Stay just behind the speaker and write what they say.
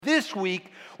this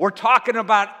week, we're talking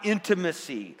about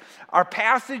intimacy. Our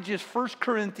passage is 1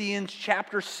 Corinthians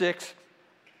chapter 6,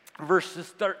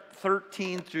 verses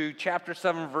 13 through chapter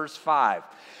 7, verse 5.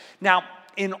 Now,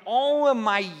 in all of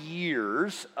my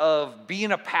years of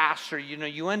being a pastor,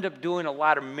 you end up doing a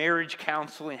lot of marriage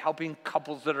counseling, helping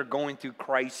couples that are going through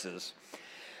crisis.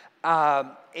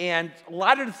 And a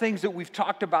lot of the things that we've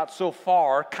talked about so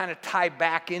far kind of tie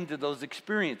back into those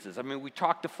experiences. I mean, we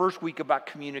talked the first week about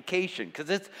communication, because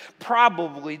it's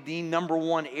probably the number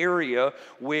one area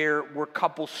where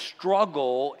couples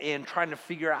struggle in trying to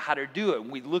figure out how to do it.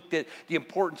 And we looked at the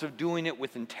importance of doing it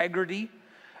with integrity,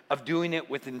 of doing it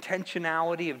with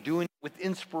intentionality, of doing it with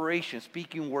inspiration,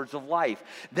 speaking words of life.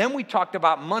 Then we talked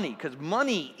about money, because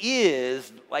money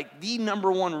is like the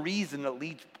number one reason that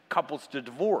leads couples to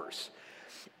divorce.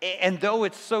 And though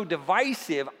it's so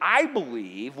divisive, I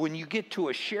believe when you get to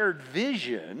a shared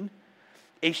vision,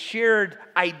 a shared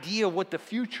idea of what the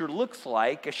future looks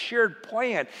like, a shared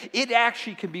plan, it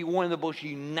actually can be one of the most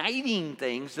uniting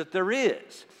things that there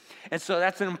is. And so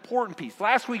that's an important piece.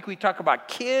 Last week we talked about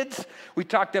kids, we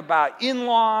talked about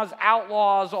in-laws,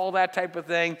 outlaws, all that type of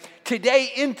thing.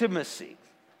 Today, intimacy.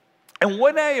 And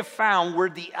what I have found were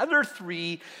the other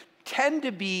three tend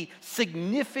to be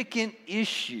significant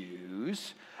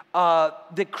issues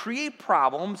that create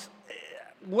problems.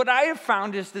 What I have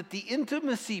found is that the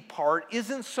intimacy part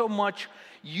isn't so much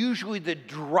usually the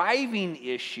driving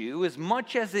issue as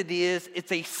much as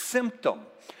it's a symptom.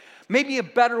 Maybe a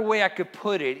better way I could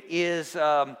put it is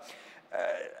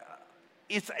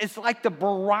it's like the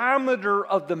barometer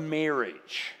of the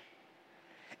marriage.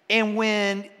 And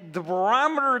when the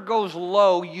barometer goes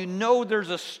low, you know there's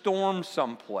a storm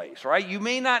someplace, right? You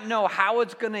may not know how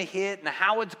it's going to hit and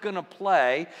how it's going to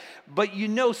play, but you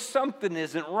know something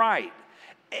isn't right.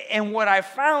 And what I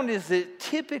found is that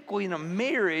typically in a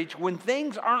marriage, when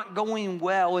things aren't going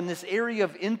well in this area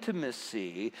of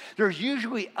intimacy, there's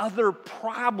usually other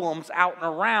problems out and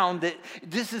around that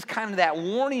this is kind of that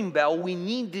warning bell. We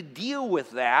need to deal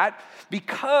with that,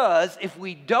 because if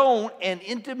we don't and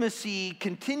intimacy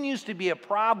continues to be a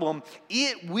problem,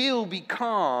 it will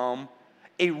become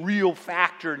a real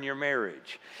factor in your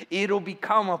marriage. It'll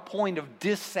become a point of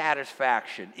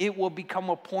dissatisfaction. It will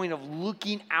become a point of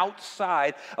looking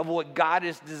outside of what God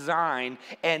has designed,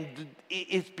 and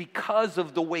it's because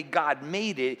of the way God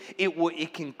made it,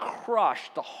 it can crush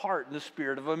the heart and the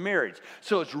spirit of a marriage.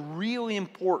 So it's really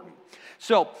important.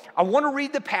 So I want to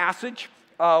read the passage.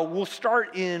 We'll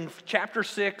start in chapter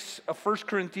 6 of 1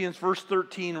 Corinthians, verse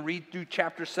 13, read through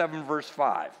chapter 7, verse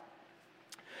 5.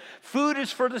 Food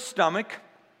is for the stomach,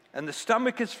 and the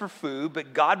stomach is for food,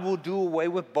 but God will do away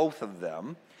with both of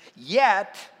them.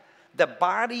 Yet the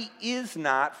body is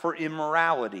not for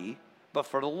immorality, but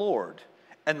for the Lord,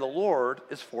 and the Lord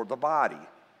is for the body.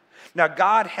 Now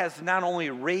God has not only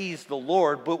raised the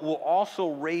Lord, but will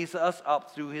also raise us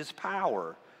up through his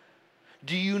power.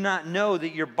 Do you not know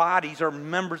that your bodies are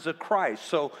members of Christ?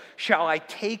 So shall I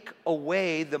take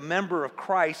away the member of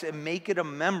Christ and make it a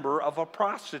member of a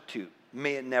prostitute?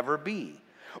 May it never be.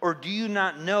 Or do you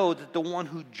not know that the one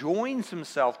who joins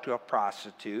himself to a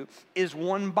prostitute is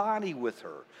one body with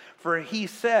her? For he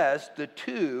says, the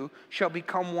two shall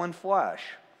become one flesh.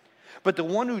 But the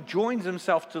one who joins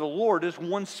himself to the Lord is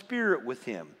one spirit with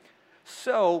him.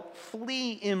 So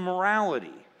flee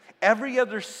immorality. Every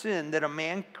other sin that a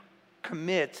man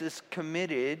commits is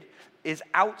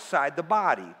outside the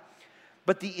body.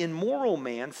 But the immoral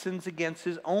man sins against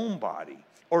his own body.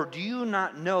 Or do you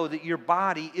not know that your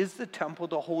body is the temple of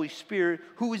the Holy Spirit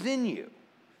who is in you,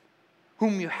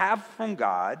 whom you have from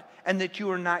God, and that you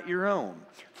are not your own?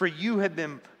 For you have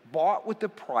been bought with a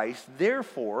price,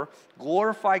 therefore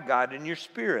glorify God in your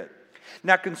spirit.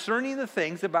 Now concerning the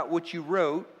things about which you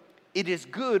wrote, it is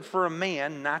good for a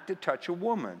man not to touch a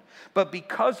woman. But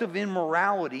because of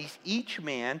immoralities, each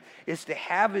man is to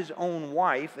have his own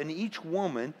wife, and each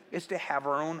woman is to have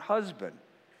her own husband.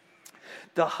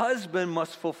 The husband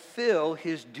must fulfill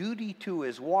his duty to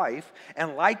his wife,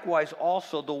 and likewise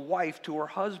also the wife to her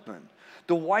husband.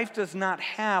 The wife does not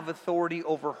have authority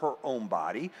over her own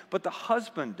body, but the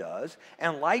husband does.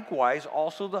 And likewise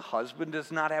also the husband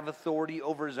does not have authority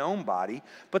over his own body,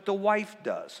 but the wife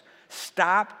does.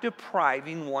 Stop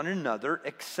depriving one another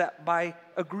except by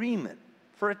agreement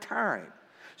for a time,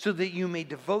 so that you may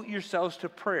devote yourselves to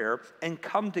prayer and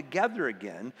come together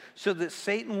again, so that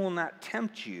Satan will not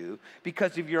tempt you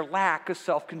because of your lack of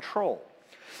self-control.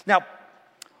 Now,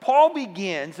 Paul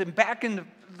begins, and back in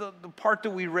the part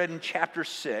that we read in chapter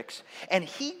 6, and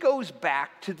he goes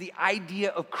back to the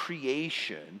idea of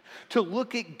creation to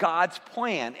look at God's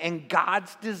plan and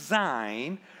God's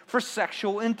design for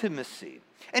sexual intimacy.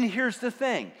 And here's the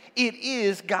thing, it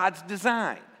is God's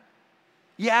design.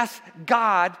 Yes,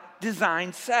 God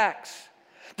designed sex.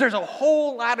 There's a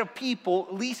whole lot of people,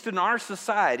 at least in our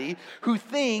society, who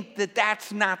think that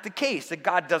that's not the case, that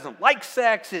God doesn't like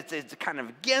sex, it's kind of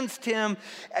against him,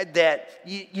 that,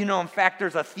 in fact,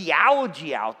 there's a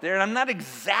theology out there, and I'm not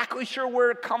exactly sure where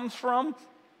it comes from,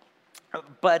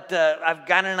 but I've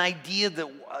got an idea that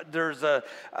there's a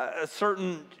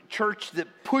certain church that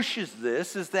pushes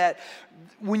this, is that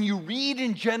when you read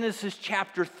in Genesis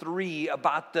chapter 3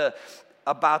 about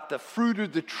the fruit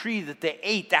of the tree that they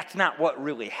ate, that's not what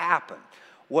really happened.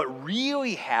 What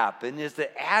really happened is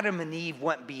that Adam and Eve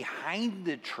went behind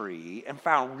the tree and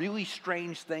found really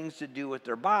strange things to do with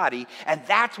their body, and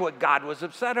that's what God was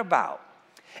upset about.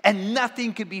 And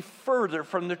nothing could be further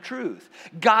from the truth.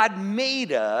 God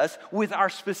made us with our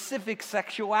specific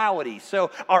sexuality.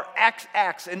 So our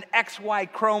XX and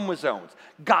XY chromosomes,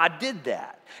 God did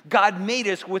that. God made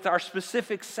us with our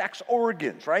specific sex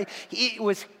organs, right? It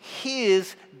was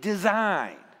his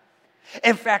design.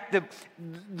 In fact,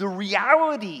 the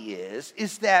reality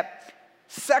is that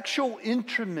sexual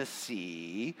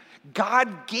intimacy,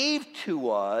 God gave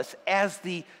to us as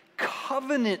the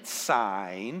covenant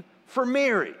sign for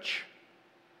marriage.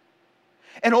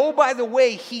 And oh, by the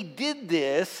way, he did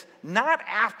this not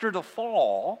after the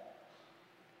fall,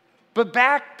 but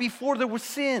back before there was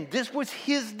sin. This was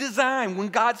his design. When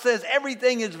God says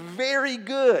everything is very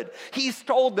good, he's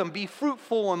told them, be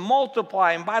fruitful and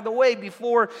multiply. And by the way,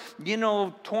 before,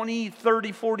 20,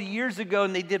 30, 40 years ago,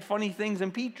 and they did funny things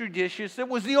in Petri dishes, it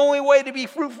was the only way to be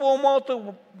fruitful and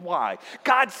multiply.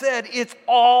 God said it's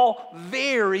all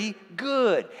very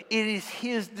good. It is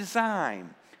his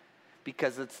design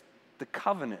because it's the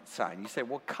covenant sign. You say,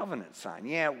 well, covenant sign.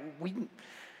 Yeah,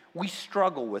 we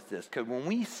struggle with this because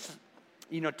when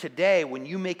today, when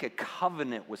you make a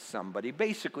covenant with somebody,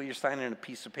 basically you're signing a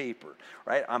piece of paper,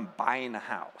 right? I'm buying a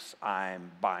house,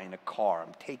 I'm buying a car,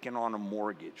 I'm taking on a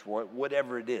mortgage,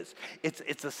 whatever it is.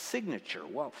 It's a signature.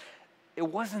 Well, it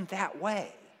wasn't that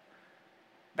way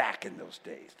back in those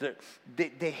days.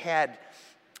 They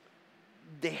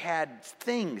had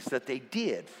things that they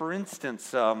did. For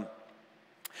instance,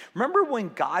 remember when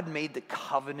God made the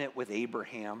covenant with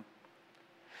Abraham?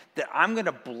 That I'm going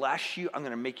to bless you, I'm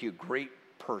going to make you a great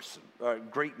person, a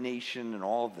great nation and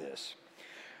all of this.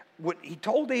 What he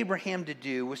told Abraham to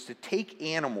do was to take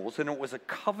animals, and it was a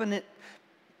covenant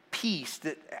piece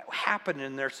that happened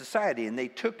in their society. And they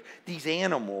took these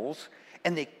animals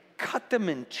and they cut them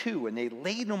in two and they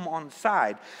laid them on the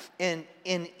side. And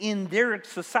in their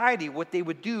society, what they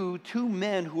would do, two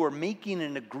men who are making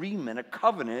an agreement, a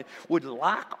covenant, would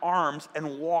lock arms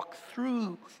and walk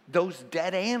through those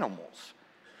dead animals.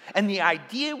 And the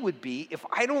idea would be, if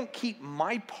I don't keep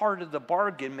my part of the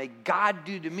bargain, may God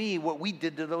do to me what we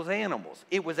did to those animals.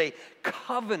 It was a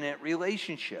covenant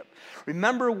relationship.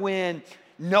 Remember when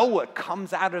Noah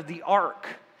comes out of the ark,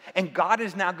 and God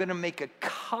is now going to make a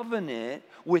covenant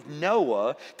with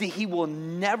Noah that he will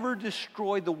never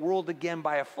destroy the world again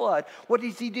by a flood. What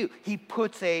does he do? He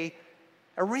puts a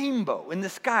rainbow in the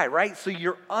sky, right? So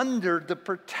you're under the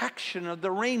protection of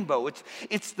the rainbow.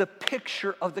 It's the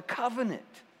picture of the covenant.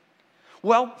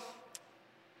 Well,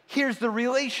 here's the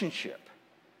relationship.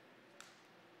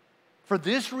 For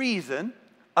this reason,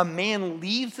 a man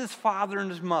leaves his father and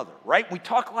his mother, right? We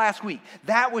talked last week.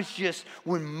 That was just,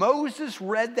 when Moses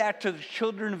read that to the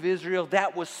children of Israel,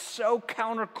 that was so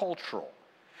countercultural.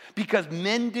 Because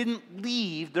men didn't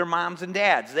leave their moms and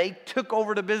dads. They took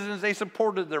over the business. They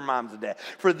supported their moms and dads.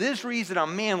 For this reason, a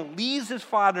man leaves his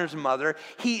father and his mother.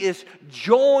 He is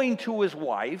joined to his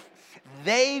wife.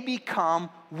 They become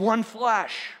one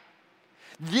flesh.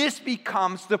 This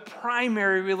becomes the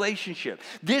primary relationship.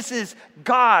 This is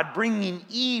God bringing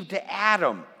Eve to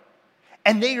Adam,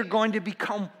 and they are going to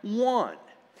become one.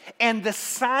 And the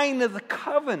sign of the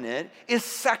covenant is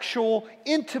sexual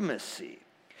intimacy.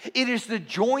 It is the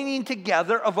joining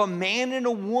together of a man and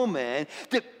a woman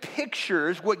that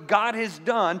pictures what God has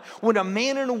done when a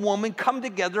man and a woman come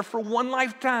together for one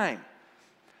lifetime.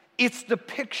 It's the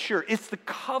picture. It's the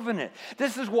covenant.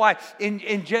 This is why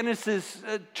in Genesis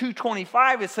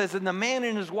 2:25 it says, and the man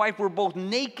and his wife were both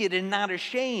naked and not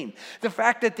ashamed. The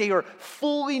fact that they are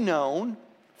fully known,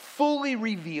 fully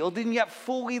revealed, and yet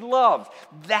fully loved.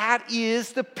 That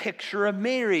is the picture of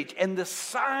marriage. And the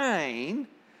sign,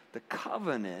 the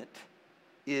covenant,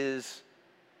 is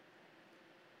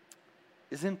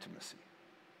intimacy.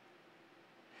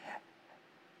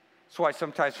 That's why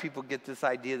sometimes people get this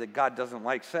idea that God doesn't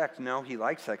like sex. No, he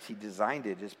likes sex. He designed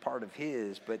it as part of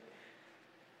his, but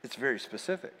it's very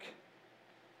specific.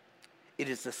 It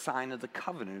is the sign of the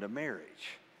covenant of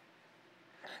marriage.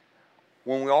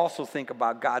 when we also think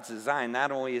about God's design,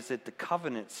 not only is it the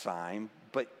covenant sign,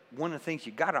 but one of the things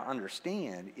you got to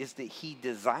understand is that he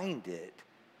designed it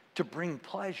to bring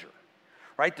pleasure,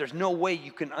 right? There's no way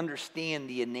you can understand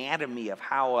the anatomy of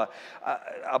how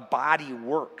a body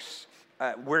works,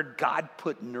 where God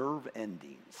put nerve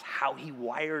endings, how he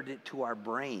wired it to our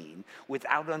brain,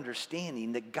 without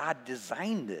understanding that God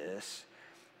designed this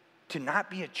to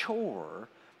not be a chore,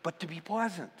 but to be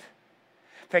pleasant.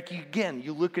 In fact,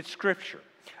 you look at Scripture.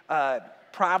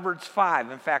 Proverbs 5.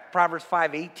 In fact, Proverbs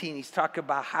 5:18, he's talking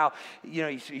about how,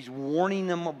 he's warning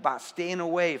them about staying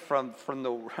away from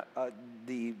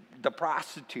the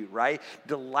prostitute, right?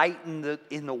 Delight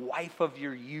in the wife of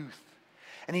your youth.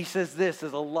 And he says this,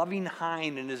 as a loving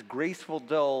hind and as graceful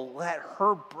doe, let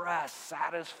her breast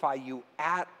satisfy you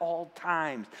at all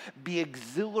times. Be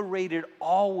exhilarated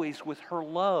always with her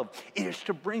love. It is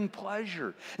to bring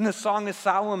pleasure. In the Song of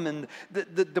Solomon,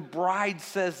 the bride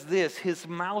says this, his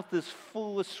mouth is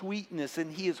full of sweetness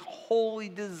and he is wholly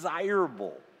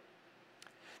desirable.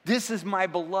 This is my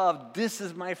beloved, this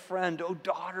is my friend, O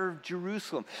daughter of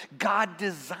Jerusalem. God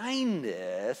designed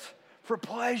this for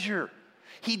pleasure.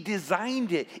 He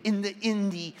designed it in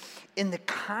the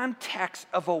context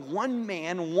of a one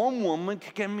man, one woman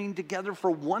coming together for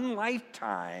one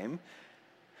lifetime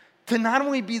to not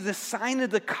only be the sign of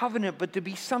the covenant, but to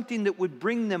be something that would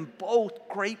bring them both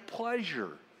great pleasure.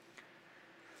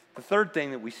 The third thing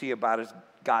that we see about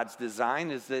God's design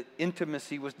is that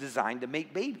intimacy was designed to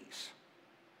make babies.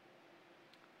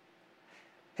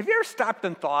 Have you ever stopped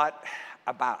and thought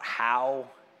about how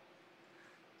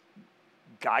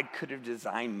God could have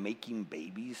designed making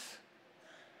babies?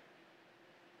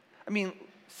 I mean,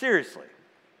 seriously,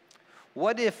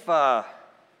 what if, what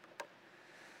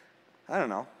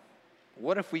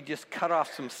if we just cut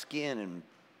off some skin and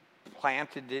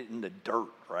planted it in the dirt,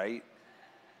 right?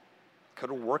 Could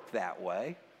have worked that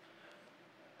way.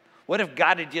 What if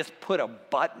God had just put a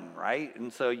button, right?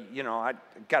 And so, I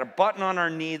got a button on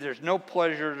our knee. There's no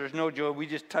pleasure. There's no joy. We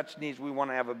just touch knees. We want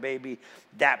to have a baby.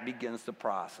 That begins the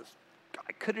process.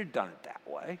 God could have done it that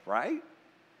way, right?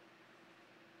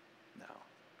 No.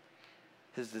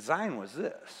 His design was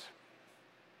this.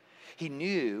 He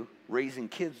knew raising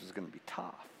kids was going to be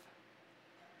tough.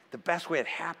 The best way it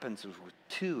happens is with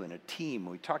two in a team.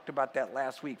 We talked about that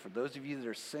last week. For those of you that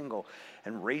are single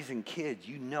and raising kids,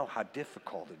 you know how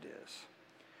difficult it is.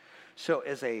 So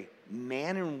as a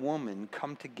man and woman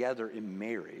come together in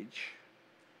marriage,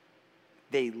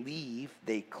 they leave,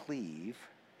 they cleave.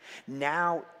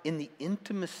 Now, in the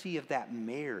intimacy of that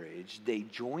marriage, they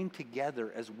join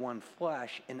together as one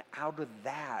flesh, and out of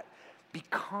that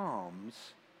becomes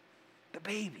the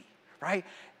baby, right?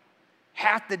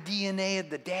 Half the DNA of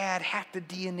the dad, half the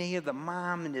DNA of the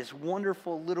mom, and this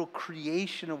wonderful little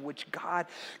creation of which God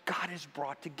has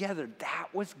brought together. That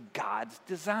was God's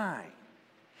design.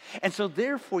 And so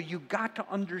therefore, you got to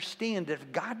understand that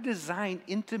if God designed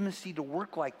intimacy to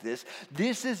work like this,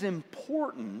 this is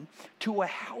important to a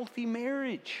healthy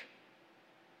marriage.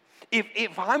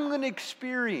 If I'm going to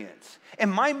experience,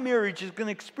 and my marriage is going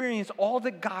to experience all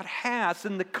that God has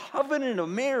in the covenant of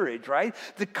marriage, right?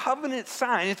 The covenant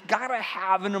sign, it's got to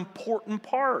have an important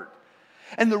part.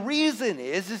 And the reason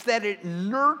is that it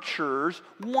nurtures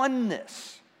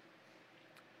oneness.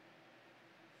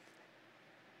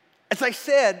 As I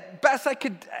said, best I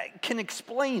can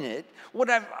explain it, what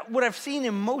I've seen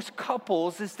in most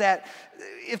couples is that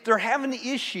if they're having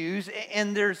issues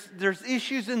and there's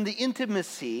issues in the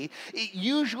intimacy, it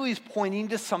usually is pointing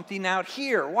to something out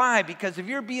here. Why? Because if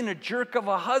you're being a jerk of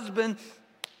a husband,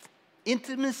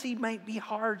 intimacy might be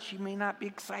hard. She may not be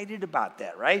excited about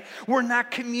that, right? We're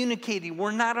not communicating.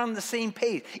 We're not on the same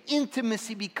page.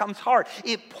 Intimacy becomes hard.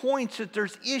 It points that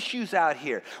there's issues out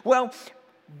here. Well,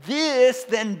 this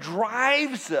then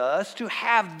drives us to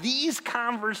have these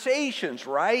conversations,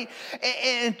 right?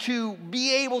 And to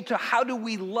be able to, how do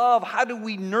we love? How do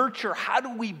we nurture? How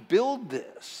do we build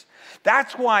this?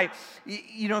 That's why,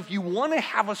 if you want to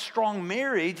have a strong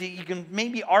marriage, you can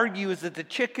maybe argue, is it the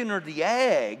chicken or the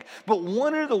egg? But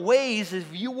one of the ways is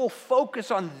you will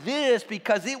focus on this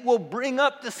because it will bring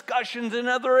up discussions in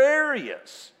other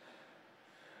areas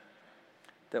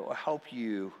that will help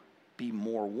you be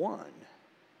more one,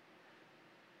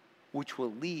 which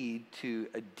will lead to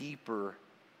a deeper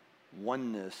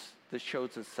oneness that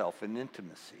shows itself in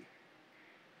intimacy.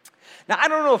 Now, I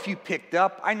don't know if you picked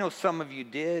up. I know some of you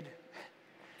did.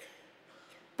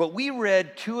 But we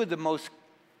read two of the most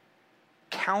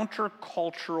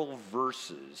countercultural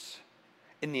verses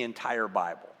in the entire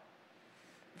Bible.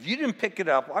 If you didn't pick it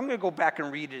up, I'm going to go back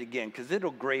and read it again because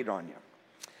it'll grate on you.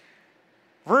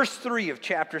 Verse 3 of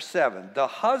chapter 7, the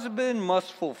husband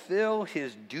must fulfill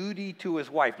his duty to his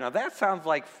wife. Now that sounds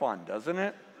like fun, doesn't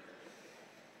it?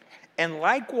 And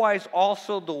likewise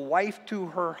also the wife to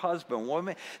her husband.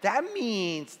 Well, that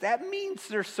means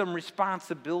there's some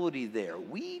responsibility there.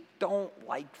 We don't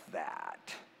like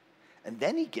that. And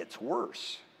then he gets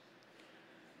worse.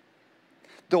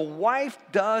 The wife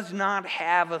does not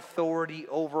have authority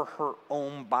over her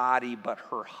own body, but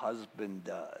her husband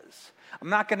does. I'm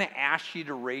not going to ask you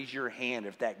to raise your hand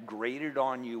if that grated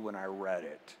on you when I read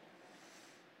it.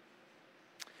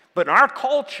 But in our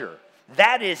culture,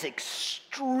 that is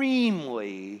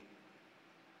extremely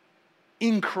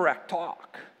incorrect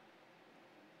talk.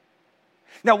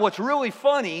 Now, what's really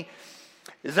funny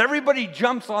is everybody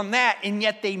jumps on that, and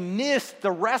yet they miss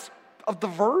the rest of the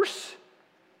verse,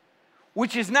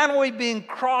 which is not only being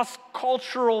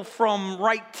cross-cultural from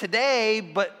right today,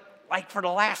 but like for the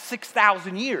last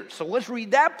 6,000 years. So let's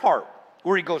read that part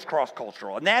where he goes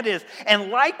cross-cultural. And that is, and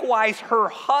likewise her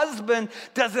husband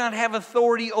does not have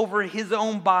authority over his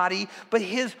own body, but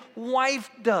his wife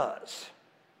does.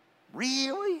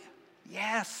 Really?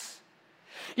 Yes.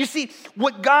 You see,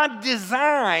 what God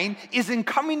designed is in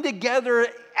coming together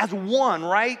as one,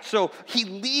 right? So he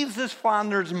leaves his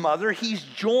father's mother. He's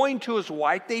joined to his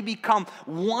wife. They become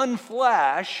one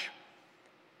flesh.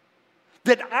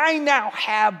 That I now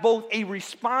have both a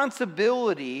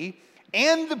responsibility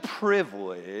and the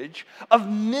privilege of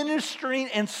ministering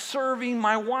and serving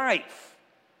my wife.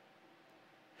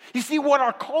 You see, what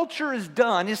our culture has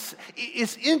done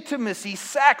is intimacy.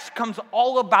 Sex comes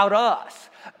all about us.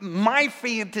 My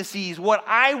fantasies, what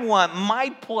I want, my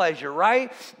pleasure,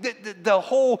 right? The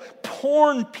whole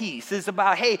porn piece is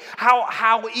about, hey,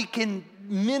 how it can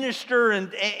minister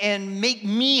and make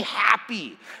me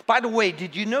happy. By the way,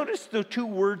 did you notice the two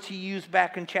words he used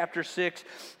back in chapter 6?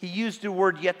 He used the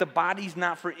word, yet the body's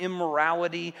not for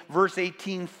immorality. Verse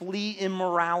 18, flee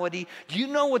immorality. Do you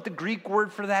know what the Greek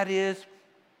word for that is?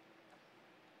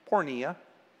 Porneia.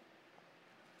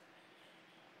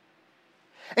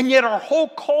 And yet our whole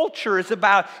culture is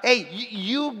about, hey,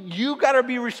 you got to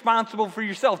be responsible for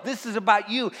yourself. This is about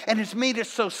you. And it's made it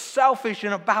so selfish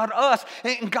and about us.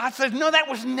 And God says, no, that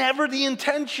was never the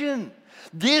intention.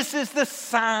 This is the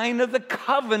sign of the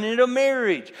covenant of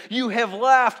marriage. You have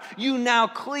left, you now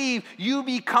cleave, you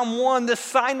become one. The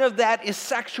sign of that is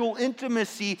sexual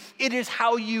intimacy. It is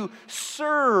how you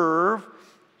serve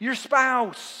your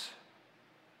spouse.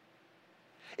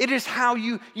 It is how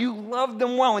you love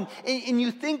them well. And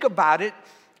you think about it,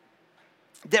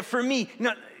 that for me,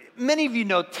 many of you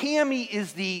know, Tammy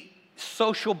is the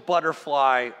social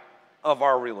butterfly of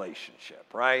our relationship,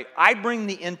 right? I bring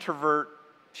the introvert,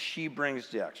 she brings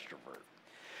the extrovert.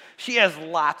 She has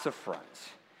lots of friends.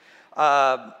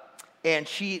 And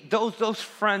those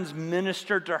friends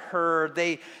minister to her.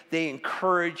 They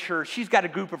encourage her. She's got a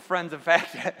group of friends, in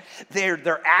fact,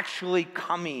 they're actually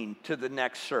coming to the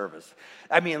next service.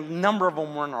 I mean, a number of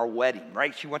them were in our wedding,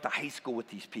 right? She went to high school with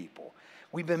these people.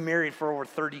 We've been married for over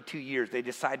 32 years. They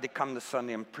decided to come this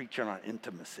Sunday and preaching on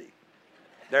intimacy.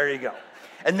 There you go.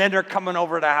 And then they're coming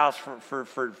over to the house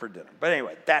for dinner. But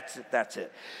anyway, that's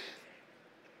it.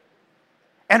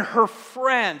 And her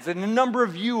friends, and a number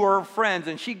of you are her friends,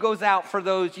 and she goes out for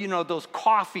those, those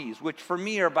coffees, which for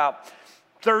me are about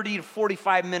 30 to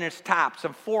 45 minutes tops.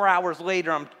 And 4 hours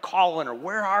later, I'm calling her,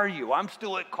 where are you? I'm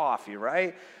still at coffee,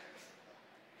 right?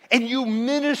 And you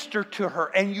minister to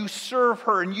her, and you serve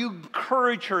her, and you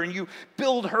encourage her, and you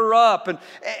build her up,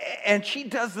 and she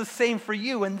does the same for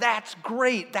you, and that's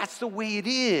great. That's the way it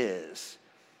is.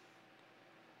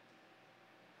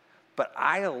 But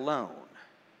I alone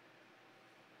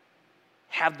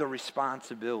have the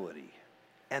responsibility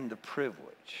and the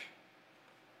privilege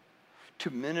to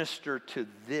minister to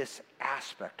this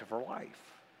aspect of her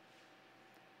life.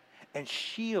 And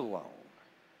she alone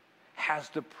has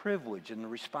the privilege and the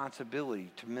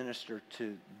responsibility to minister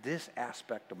to this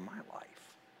aspect of my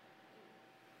life.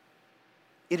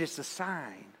 It is the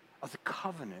sign of the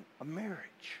covenant of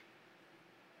marriage.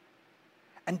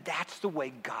 And that's the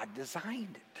way God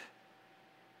designed it.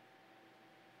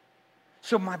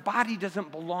 So my body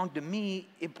doesn't belong to me,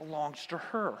 it belongs to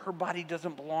her. Her body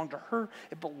doesn't belong to her,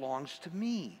 it belongs to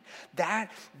me.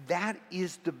 That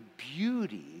is the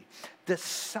beauty, the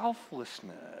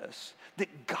selflessness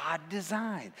that God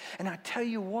designed. And I tell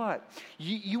you what,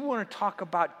 you want to talk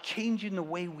about changing the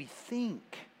way we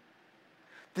think.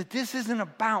 That this isn't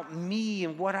about me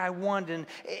and what I want,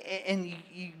 and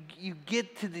you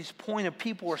get to this point of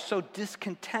people who are so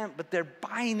discontent, but they're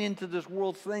buying into this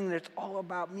world thing that it's all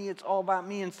about me,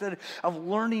 instead of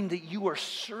learning that you are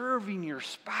serving your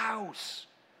spouse.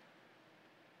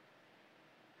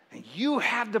 And you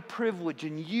have the privilege,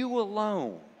 and you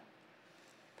alone.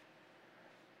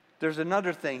 There's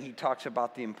another thing he talks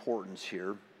about the importance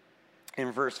here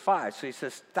in verse 5. So he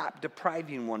says, stop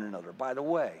depriving one another. By the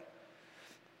way,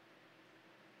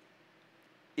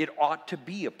 it ought to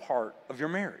be a part of your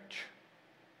marriage.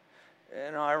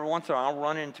 And every once in a while, I'll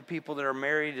run into people that are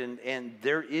married and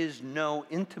there is no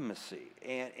intimacy.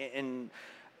 And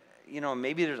you know,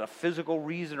 maybe there's a physical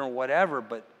reason or whatever,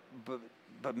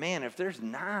 but man, if there's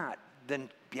not, then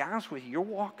be honest with you, you're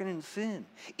walking in sin.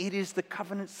 It is the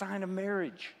covenant sign of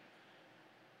marriage.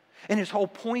 And his whole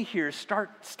point here is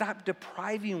stop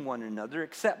depriving one another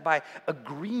except by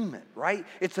agreement, right?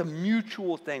 It's a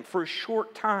mutual thing for a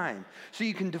short time so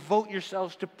you can devote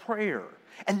yourselves to prayer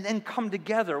and then come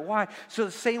together. Why? So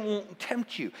the Satan won't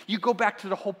tempt you. You go back to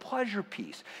the whole pleasure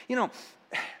piece. You know,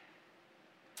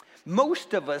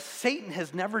 most of us, Satan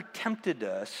has never tempted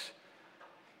us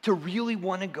to really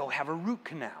want to go have a root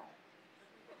canal.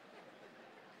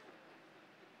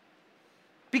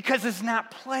 Because it's not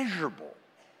pleasurable.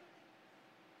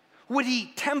 What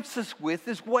he tempts us with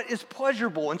is what is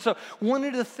pleasurable. And so one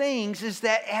of the things is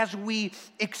that as we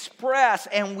express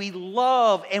and we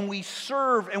love and we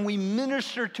serve and we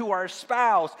minister to our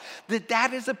spouse,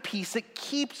 that is a piece that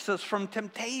keeps us from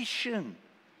temptation.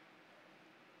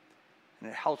 And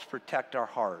it helps protect our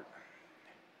heart.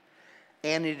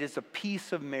 And it is a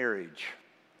piece of marriage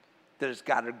that has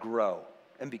got to grow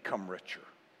and become richer.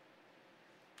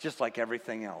 Just like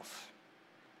everything else.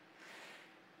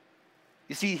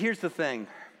 You see, here's the thing.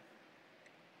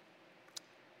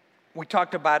 We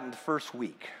talked about it in the first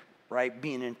week, right?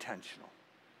 Being intentional.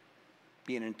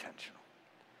 Being intentional.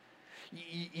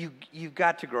 You've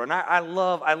got to grow. And I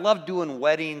love doing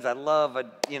weddings. I love,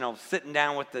 sitting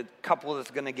down with the couple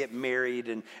that's going to get married.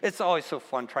 And it's always so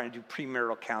fun trying to do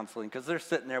premarital counseling because they're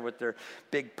sitting there with their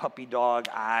big puppy dog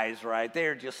eyes, right?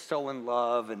 They're just so in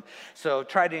love. And so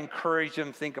try to encourage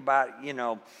them, think about,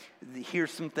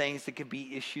 here's some things that could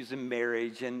be issues in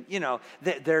marriage. And,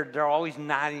 they're always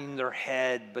nodding their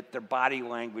head, but their body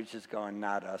language is going,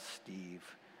 not us, Steve.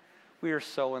 We are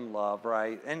so in love,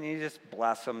 right? And you just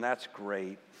bless them. That's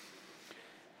great.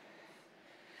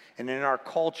 And in our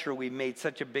culture, we made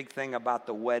such a big thing about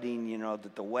the wedding,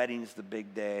 that the wedding's the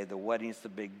big day, the wedding's the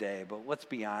big day. But let's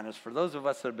be honest, for those of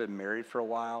us that have been married for a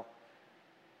while,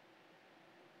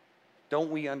 don't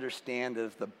we understand that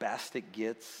if the best it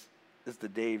gets is the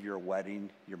day of your wedding,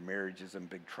 your marriage is in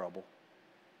big trouble?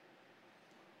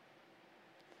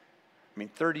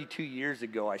 32 years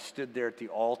ago, I stood there at the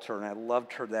altar, and I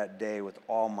loved her that day with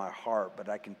all my heart, but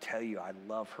I can tell you I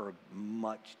love her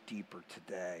much deeper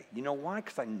today. You know why?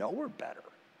 Because I know her better.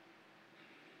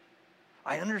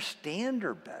 I understand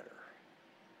her better.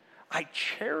 I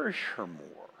cherish her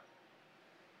more.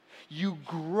 You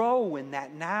grow in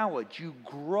that knowledge. You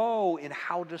grow in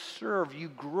how to serve. You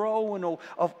grow in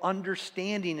of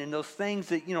understanding and those things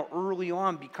that, early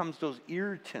on becomes those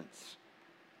irritants.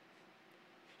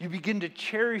 You begin to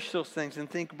cherish those things and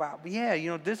think about,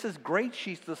 this is great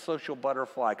she's the social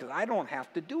butterfly because I don't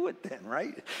have to do it then,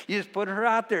 right? You just put her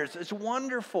out there. It's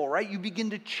wonderful, right? You begin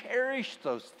to cherish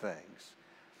those things.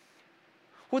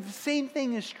 Well, the same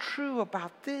thing is true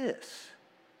about this,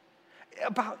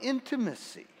 about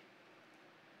intimacy.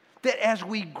 That as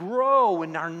we grow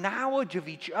in our knowledge of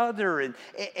each other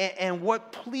and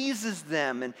what pleases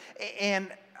them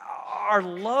and our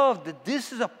love, that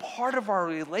this is a part of our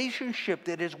relationship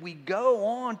that as we go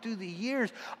on through the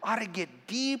years ought to get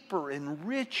deeper and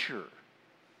richer.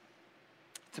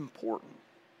 It's important.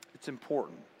 It's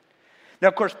important. Now,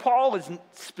 of course, Paul is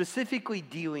specifically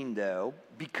dealing, though,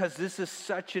 because this is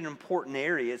such an important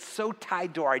area. It's so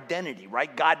tied to our identity,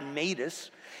 right? God made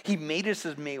us. He made us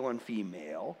as male and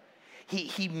female.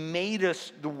 He made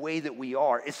us the way that we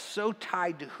are. It's so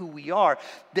tied to who we are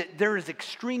that there is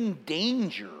extreme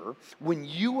danger when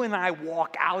you and I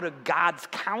walk out of God's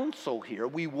counsel here.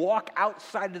 We walk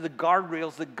outside of the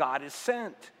guardrails that God has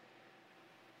sent.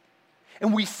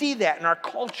 And we see that in our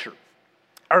culture.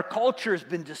 Our culture has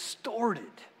been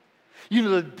distorted.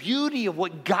 The beauty of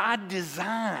what God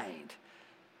designed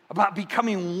about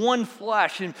becoming one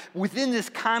flesh and within this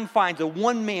confines of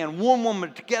one man, one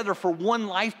woman together for one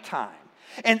lifetime.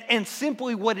 And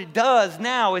simply what it does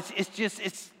now is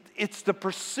it's the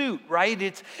pursuit, right?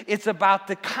 It's about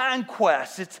the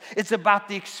conquest. It's about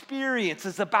the experience.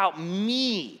 It's about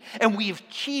me. And we've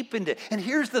cheapened it. And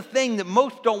here's the thing that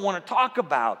most don't want to talk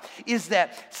about is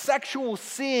that sexual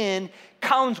sin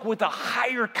comes with a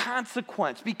higher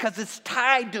consequence because it's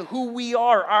tied to who we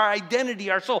are, our identity,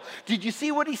 our soul. Did you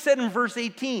see what he said in verse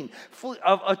 18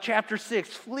 of chapter 6?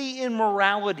 Flee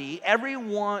immorality.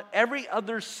 Every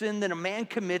other sin that a man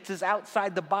commits is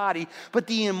outside the body, but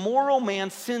the immoral man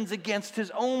sins against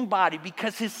his own body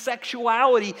because his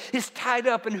sexuality is tied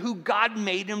up in who God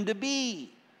made him to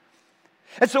be.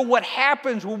 And so what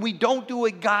happens when we don't do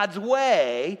it God's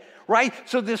way, right?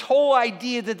 So this whole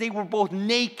idea that they were both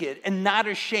naked and not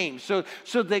ashamed. So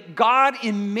that God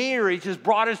in marriage has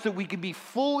brought us that we can be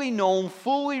fully known,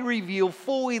 fully revealed,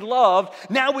 fully loved.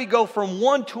 Now we go from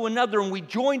one to another and we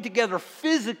join together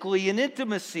physically in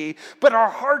intimacy, but our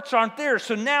hearts aren't there.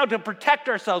 So now to protect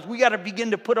ourselves, we got to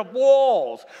begin to put up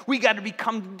walls. We got to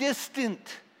become distant.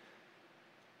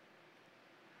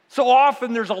 So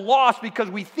often there's a loss because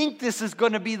we think this is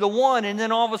going to be the one, and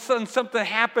then all of a sudden something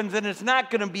happens and it's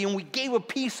not going to be, and we gave a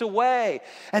piece away.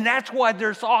 And that's why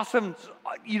there's awesome,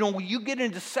 when you get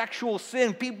into sexual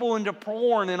sin, people into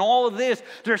porn and all of this,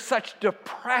 there's such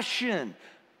depression.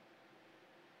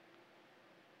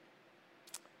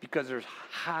 Because there's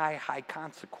high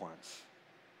consequence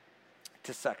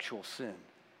to sexual sin.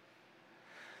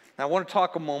 Now, I want to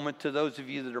talk a moment to those of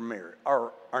you that are married,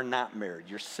 are not married.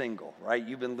 You're single, right?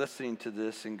 You've been listening to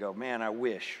this and go, man, I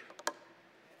wish,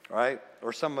 right?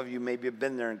 Or some of you maybe have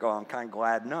been there and go, I'm kind of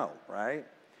glad no, right?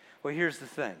 Well, here's the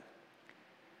thing.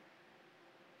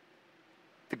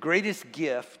 The greatest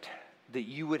gift that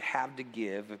you would have to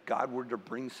give if God were to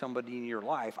bring somebody in your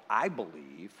life, I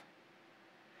believe,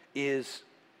 is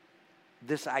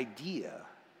this idea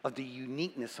of the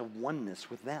uniqueness of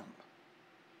oneness with them.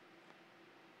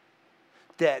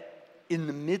 That in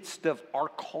the midst of our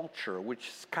culture, which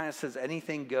kind of says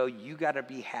anything go, you got to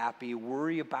be happy,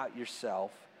 worry about yourself.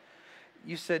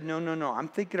 You said, no, I'm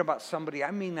thinking about somebody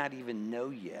I may not even know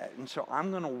yet. And so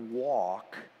I'm going to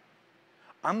walk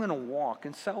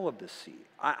in celibacy.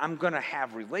 I'm going to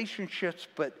have relationships,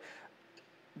 but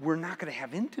we're not going to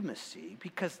have intimacy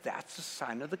because that's a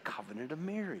sign of the covenant of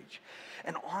marriage.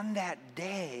 And on that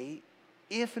day,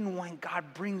 if and when God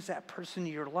brings that person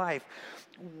into your life,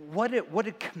 what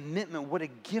a commitment, what a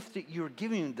gift that you're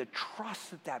giving them. The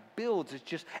trust that builds is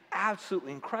just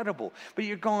absolutely incredible. But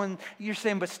you're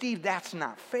saying, but Steve, that's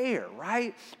not fair,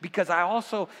 right? Because I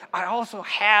also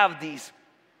have these,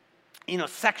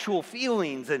 sexual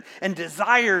feelings and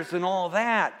desires and all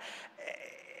that.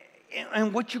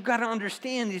 And what you've got to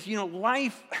understand is,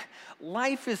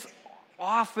 life is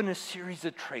often a series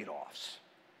of trade-offs.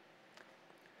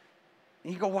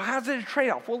 And you go, well, how's it a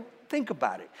trade-off? Well, think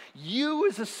about it. You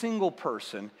as a single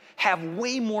person have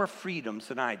way more freedoms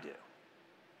than I do.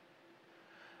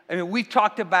 I mean, we've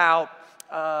talked about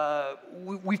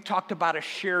a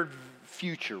shared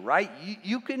future, right?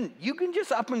 You can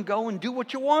just up and go and do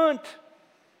what you want.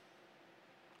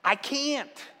 I can't.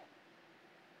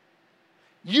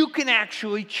 You can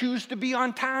actually choose to be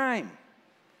on time.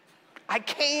 I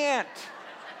can't.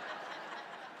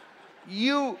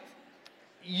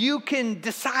 You can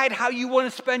decide how you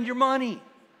want to spend your money.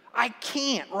 I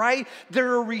can't, right?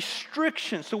 There are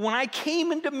restrictions. So when I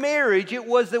came into marriage, it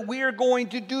was that we are going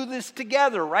to do this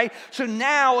together, right? So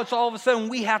now it's all of a sudden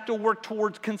we have to work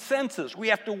towards consensus. We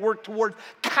have to work towards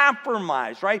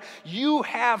compromise, right? You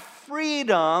have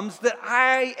freedoms that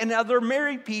I and other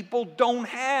married people don't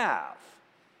have.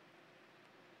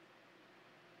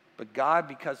 But God,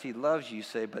 because He loves you,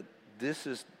 say, but this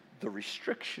is the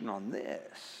restriction on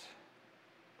this.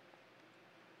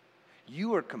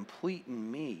 You are complete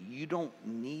in me. You don't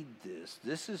need this.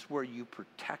 This is where you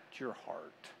protect your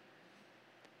heart.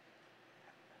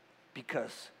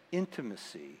 Because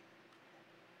intimacy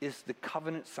is the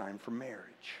covenant sign for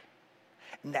marriage.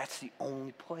 And that's the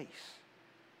only place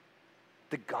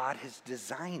that God has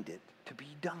designed it to be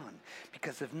done.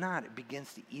 Because if not, it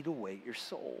begins to eat away at your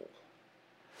soul.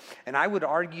 And I would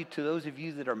argue to those of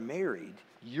you that are married,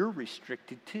 you're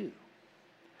restricted too.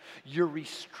 You're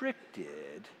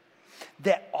restricted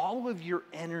that all of your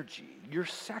energy, your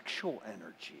sexual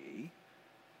energy,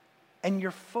 and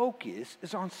your focus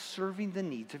is on serving the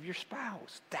needs of your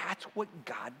spouse. That's what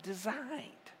God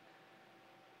designed.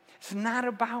 It's not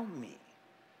about me.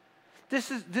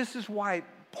 This is why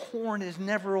porn is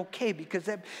never okay, because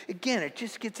again, it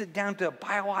just gets it down to a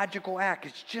biological act.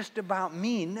 It's just about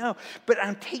me. No, but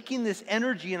I'm taking this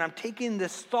energy and I'm taking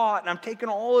this thought and I'm taking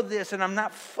all of this and I'm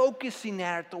not focusing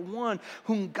at the one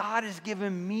whom God has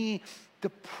given me the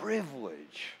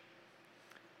privilege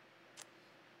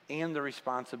and the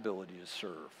responsibility to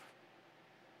serve.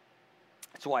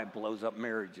 That's why it blows up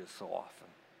marriages so often.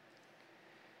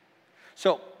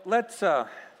 So let's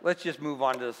just move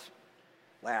on to this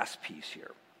last piece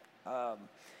here.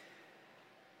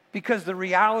 Because the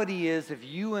reality is, if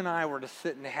you and I were to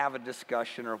sit and have a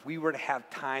discussion, or if we were to have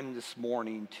time this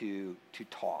morning to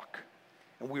talk,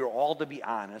 and we were all to be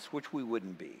honest, which we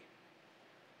wouldn't be.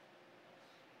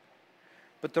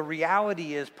 But the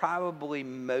reality is, probably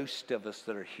most of us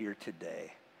that are here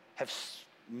today have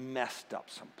messed up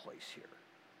someplace here.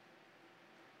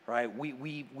 Right?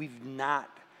 We've not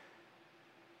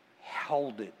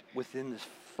held it within this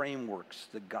frameworks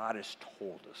that God has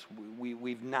told us.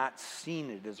 We've not seen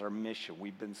it as our mission.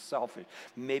 We've been selfish.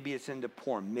 Maybe it's into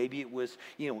porn. Maybe it was,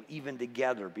 even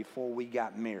together before we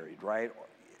got married, right?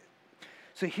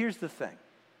 So here's the thing.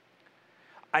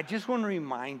 I just want to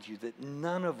remind you that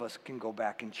none of us can go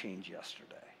back and change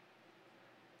yesterday.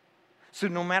 So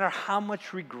no matter how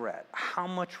much regret, how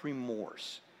much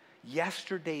remorse,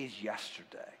 yesterday is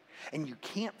yesterday. And you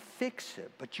can't fix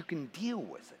it, but you can deal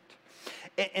with it.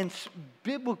 And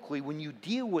biblically, when you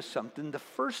deal with something, the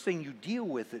first thing you deal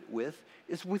with it with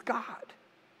is with God,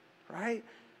 right?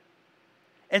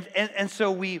 And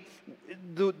so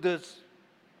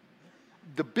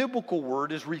the biblical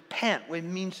word is repent. It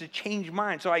means to change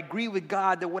mind. So I agree with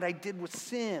God that what I did was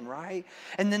sin, right?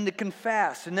 And then to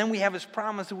confess. And then we have his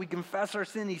promise that we confess our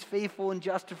sin. He's faithful and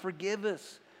just to forgive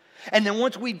us. And then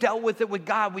once we dealt with it with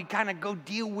God, we kind of go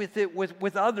deal with it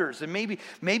with others. And maybe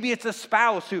it's a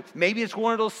spouse who, maybe it's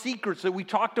one of those secrets that we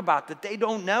talked about that they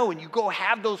don't know, and you go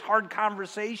have those hard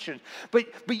conversations. But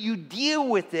you deal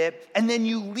with it, and then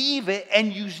you leave it,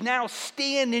 and you now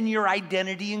stand in your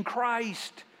identity in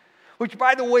Christ. Which,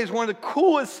 by the way, is one of the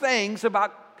coolest things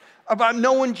about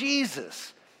knowing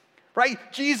Jesus. Right?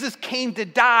 Jesus came to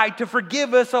die to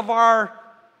forgive us of our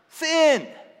sin.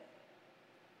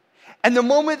 And the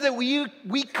moment that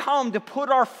we come to put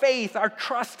our faith, our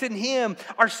trust in him,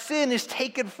 our sin is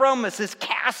taken from us, is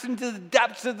cast into the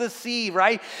depths of the sea,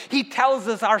 right? He tells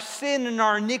us our sin and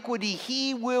our iniquity,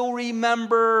 he will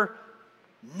remember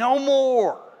no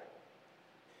more.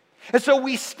 And so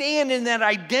we stand in that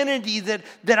identity that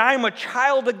I'm a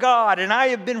child of God and I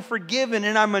have been forgiven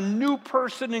and I'm a new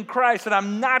person in Christ and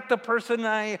I'm not the person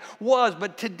I was.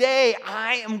 But today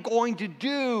I am going to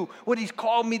do what he's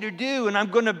called me to do, and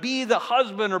I'm going to be the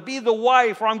husband or be the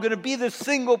wife, or I'm going to be the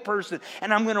single person,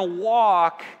 and I'm going to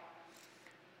walk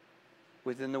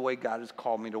within the way God has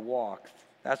called me to walk.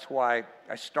 That's why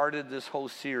I started this whole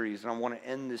series, and I want to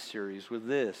end this series with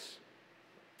this.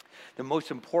 The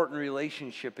most important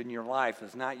relationship in your life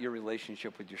is not your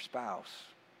relationship with your spouse.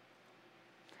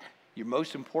 Your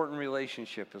most important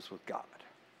relationship is with God.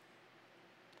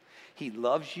 He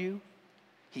loves you.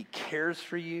 He cares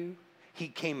for you. He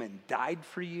came and died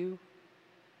for you.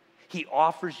 He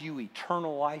offers you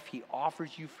eternal life. He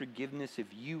offers you forgiveness if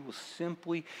you will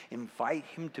simply invite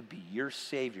him to be your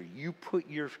Savior. You put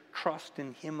your trust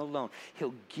in him alone.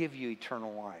 He'll give you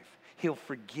eternal life. He'll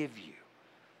forgive you.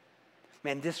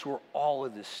 Man, this is where all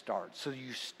of this starts. So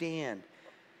you stand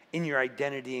in your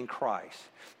identity in Christ.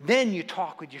 Then you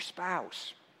talk with your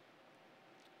spouse.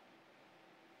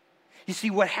 You see,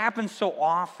 what happens so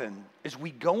often is we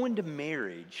go into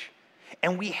marriage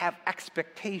and we have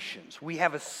expectations. We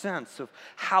have a sense of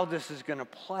how this is going to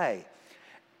play.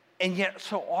 And yet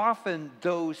so often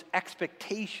those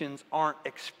expectations aren't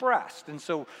expressed. And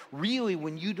so really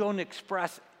when you don't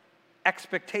express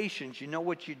expectations, you know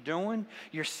what you're doing?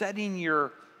 You're setting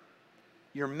your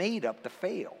mate up to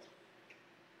fail.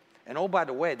 And oh, by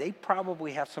the way, they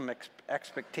probably have some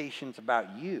expectations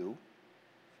about you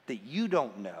that you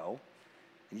don't know.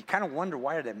 And you kind of wonder,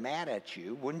 why are they mad at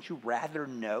you? Wouldn't you rather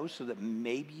know so that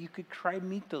maybe you could try to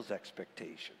meet those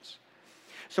expectations?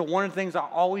 So one of the things I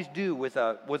always do with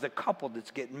a couple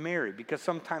that's getting married, because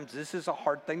sometimes this is a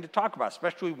hard thing to talk about,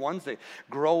 especially ones that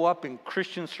grow up in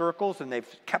Christian circles and they've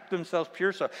kept themselves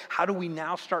pure. So how do we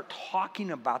now start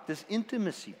talking about this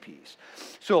intimacy piece?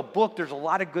 So a book, there's a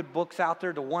lot of good books out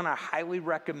there. The one I highly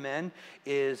recommend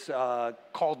is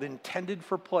called Intended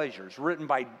for Pleasure. It's written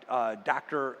by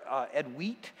Dr. Ed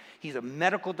Wheat. He's a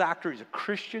medical doctor. He's a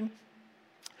Christian.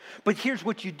 But here's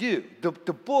what you do. The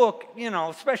book,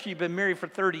 especially you've been married for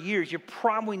 30 years, you're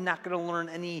probably not going to learn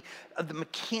any of the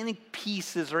mechanic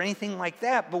pieces or anything like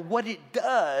that. But what it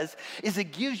does is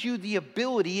it gives you the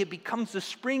ability, it becomes the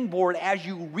springboard as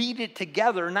you read it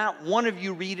together. Not one of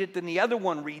you read it, then the other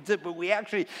one reads it, but we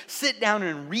actually sit down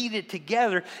and read it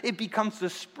together. It becomes the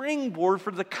springboard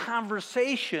for the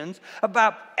conversations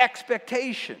about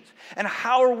expectations. And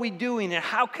how are we doing? And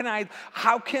how can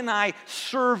I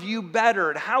serve you better?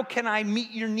 And how can I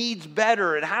meet your needs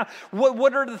better? And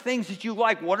what are the things that you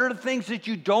like? What are the things that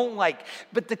you don't like?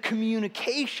 But the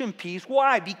communication piece,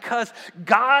 why? Because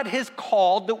God has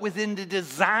called that within the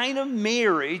design of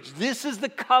marriage, this is the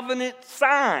covenant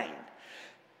sign.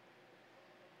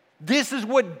 This is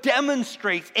what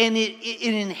demonstrates and it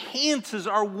enhances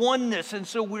our oneness. And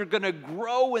so we're going to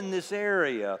grow in this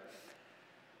area.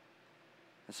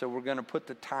 And so we're going to put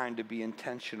the time to be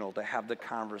intentional, to have the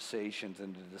conversations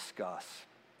and to discuss.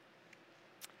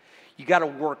 You got to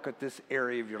work at this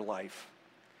area of your life.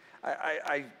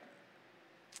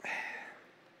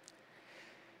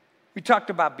 We talked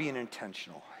about being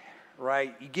intentional,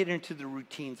 right? You get into the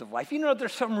routines of life. You know,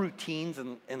 there's some routines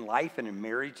in life and in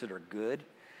marriage that are good.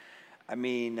 I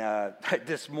mean,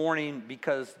 this morning,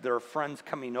 because there are friends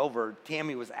coming over,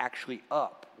 Tammy was actually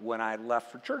up when I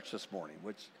left for church this morning,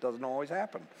 which doesn't always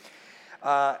happen.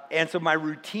 And so my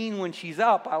routine when she's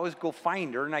up, I always go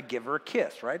find her and I give her a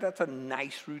kiss, right? That's a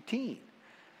nice routine.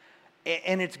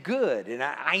 And it's good, and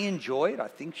I enjoy it. I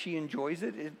think she enjoys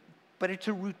it, but it's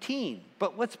a routine.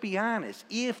 But let's be honest,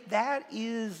 if that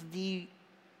is the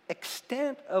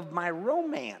extent of my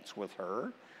romance with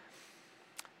her,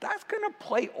 that's going to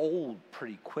play old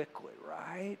pretty quickly,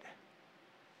 right?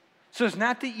 So it's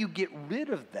not that you get rid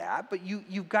of that, but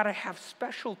you've got to have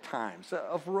special times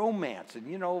of romance. And,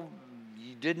 you know,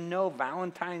 you didn't know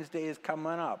Valentine's Day is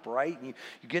coming up, right? And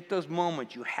you get those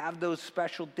moments. You have those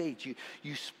special dates.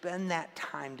 You spend that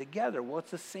time together. Well,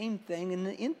 it's the same thing in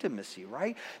the intimacy,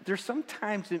 right? There's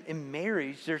sometimes in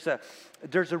marriage, there's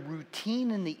a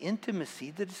routine in the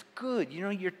intimacy that is good. You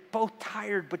know, you're both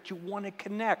tired, but you want to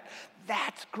connect.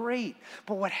 That's great.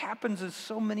 But what happens in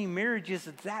so many marriages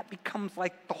is that becomes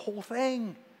like the whole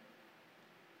thing.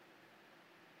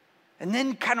 And then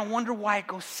you kind of wonder why it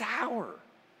goes sour.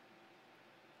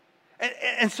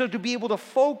 And so to be able to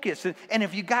focus, and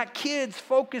if you got kids,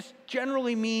 focus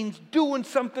generally means doing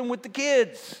something with the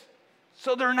kids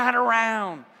so they're not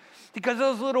around. Because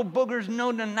those little boogers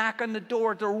know to knock on the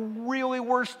door at the really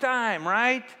worst time,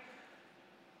 right?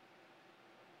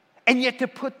 And yet to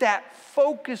put that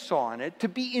focus on it, to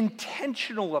be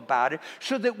intentional about it,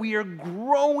 so that we are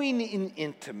growing in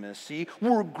intimacy,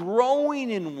 we're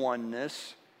growing in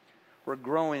oneness, we're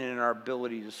growing in our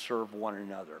ability to serve one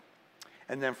another.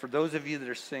 And then for those of you that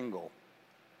are single,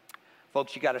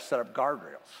 folks, you got to set up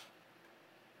guardrails.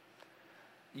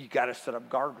 You got to set up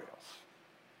guardrails.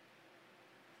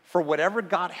 For whatever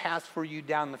God has for you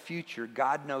down the future,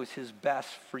 God knows his best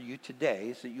for you today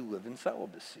is that you live in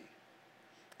celibacy.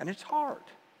 And it's hard.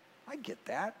 I get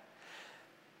that.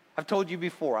 I've told you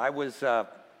before, I was a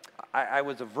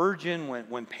virgin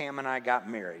when Pam and I got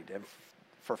married. And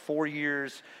for 4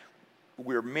 years,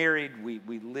 we were married.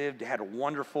 We lived, had a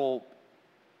wonderful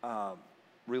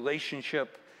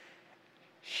relationship.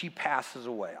 She passes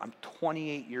away. I'm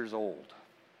 28 years old.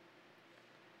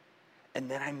 And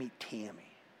then I meet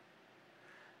Tammy.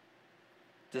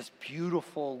 This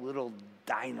beautiful little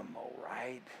dynamo,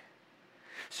 right?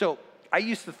 So I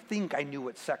used to think I knew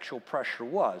what sexual pressure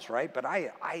was, right? But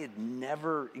I had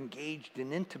never engaged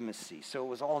in intimacy, so it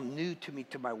was all new to me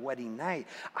to my wedding night.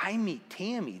 I meet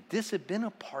Tammy. This had been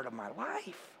a part of my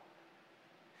life.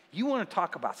 You want to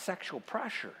talk about sexual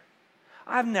pressure.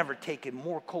 I've never taken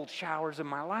more cold showers in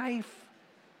my life.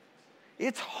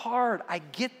 It's hard. I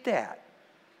get that.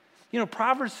 You know,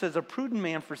 Proverbs says a prudent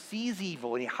man foresees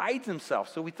evil and he hides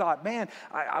himself. So we thought, man,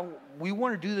 we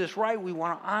want to do this right. We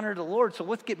want to honor the Lord. So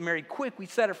let's get married quick. We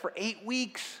set it for 8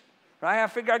 weeks, right? I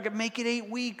figured I could make it 8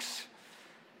 weeks.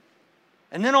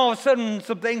 And then all of a sudden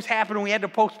some things happened and we had to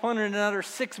postpone it another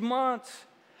 6 months.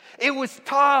 It was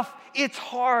tough. It's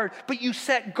hard. But you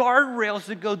set guardrails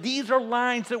that go, these are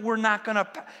lines that we're not going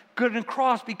to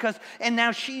cross because, and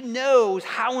now she knows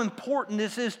how important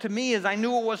this is to me as I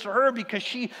knew it was to her because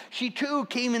she too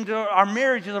came into our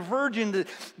marriage as a virgin. That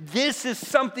this is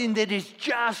something that is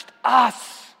just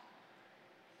us.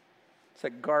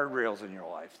 Set guardrails in your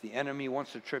life. The enemy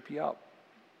wants to trip you up.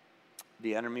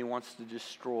 The enemy wants to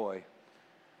destroy.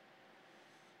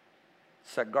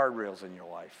 Set guardrails in your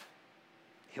life.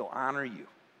 He'll honor you.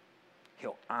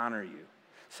 He'll honor you.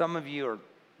 Some of you are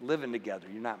living together.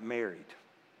 You're not married.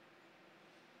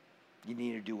 You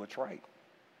need to do what's right.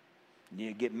 You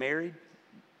need to get married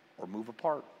or move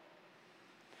apart.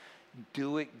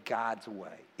 Do it God's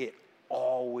way. It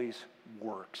always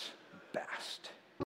works best.